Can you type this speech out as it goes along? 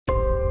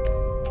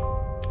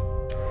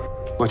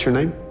What's your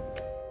name?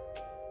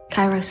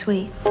 Cairo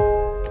Sweet.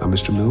 I'm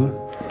Mr. Miller.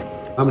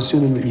 I'm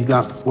assuming that you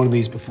got one of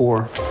these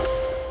before.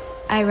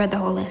 I read the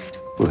whole list.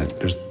 Well,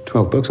 there's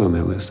 12 books on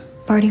that list.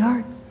 Party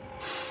hard.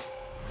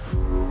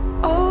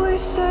 Always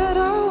said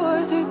I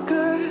was a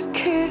good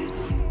kid.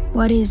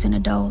 What is an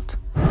adult?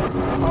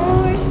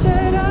 Always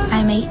said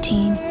I'm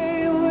 18,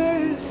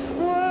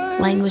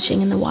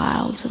 languishing in the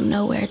wilds of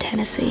nowhere,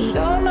 Tennessee.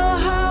 don't know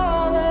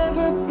how I'll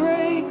ever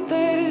break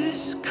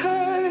this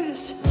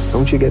curse.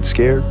 Don't you get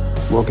scared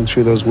walking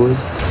through those woods?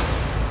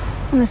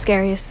 I'm the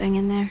scariest thing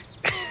in there.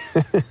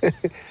 Never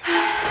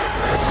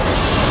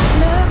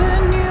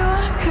knew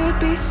I could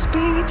be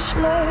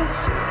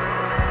speechless.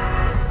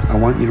 I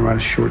want you to write a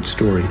short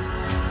story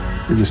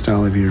in the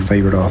style of your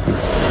favorite author.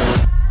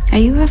 Are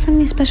you offering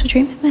me special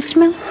treatment, Mr.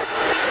 Miller?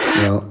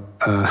 Well,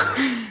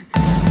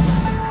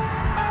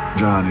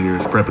 John here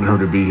is prepping her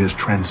to be his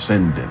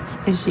transcendent.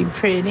 Is she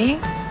pretty?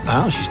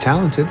 oh, she's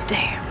talented.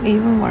 Damn,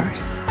 even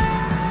worse.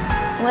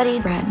 What are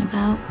you bragging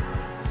about?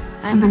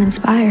 I'm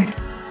uninspired.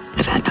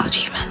 I've had no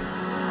achievement.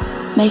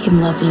 Make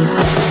him love you.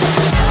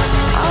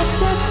 I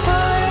set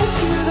fire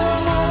to the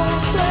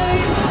whole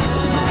place.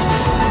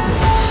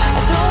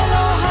 I don't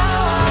know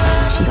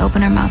how She'd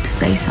open her mouth to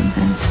say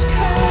something,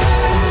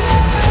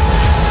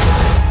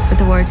 but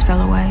the words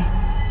fell away.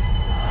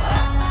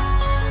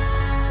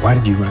 Why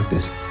did you write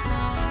this?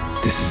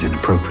 This is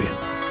inappropriate.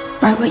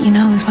 Write what you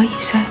know is what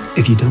you say.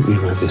 If you don't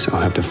rewrite this,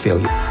 I'll have to fail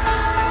you.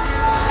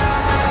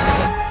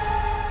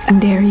 I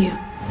dare you.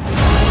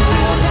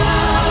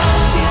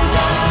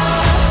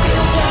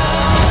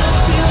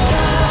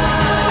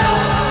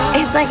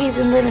 It's like he's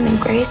been living in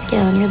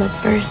grayscale and you're the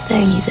first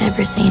thing he's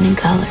ever seen in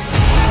color.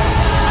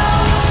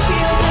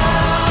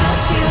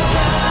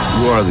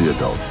 You are the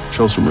adult.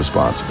 Show some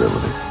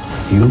responsibility.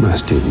 You're my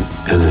student,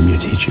 and I'm your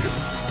teacher.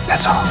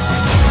 That's all.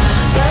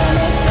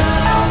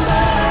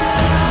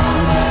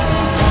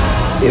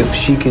 If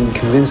she can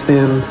convince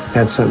them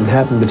that something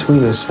happened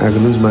between us, I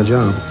could lose my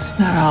job. It's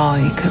not all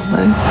you could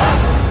lose.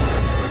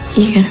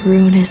 You're gonna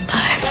ruin his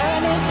life.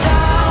 burn it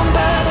down,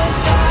 burn it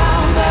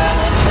down, burn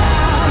it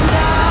down,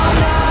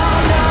 down,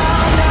 down,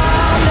 down,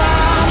 down,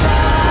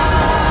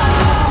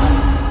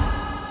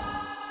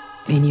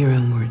 down. In your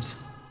own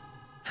words,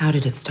 how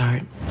did it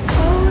start?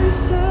 Always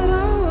said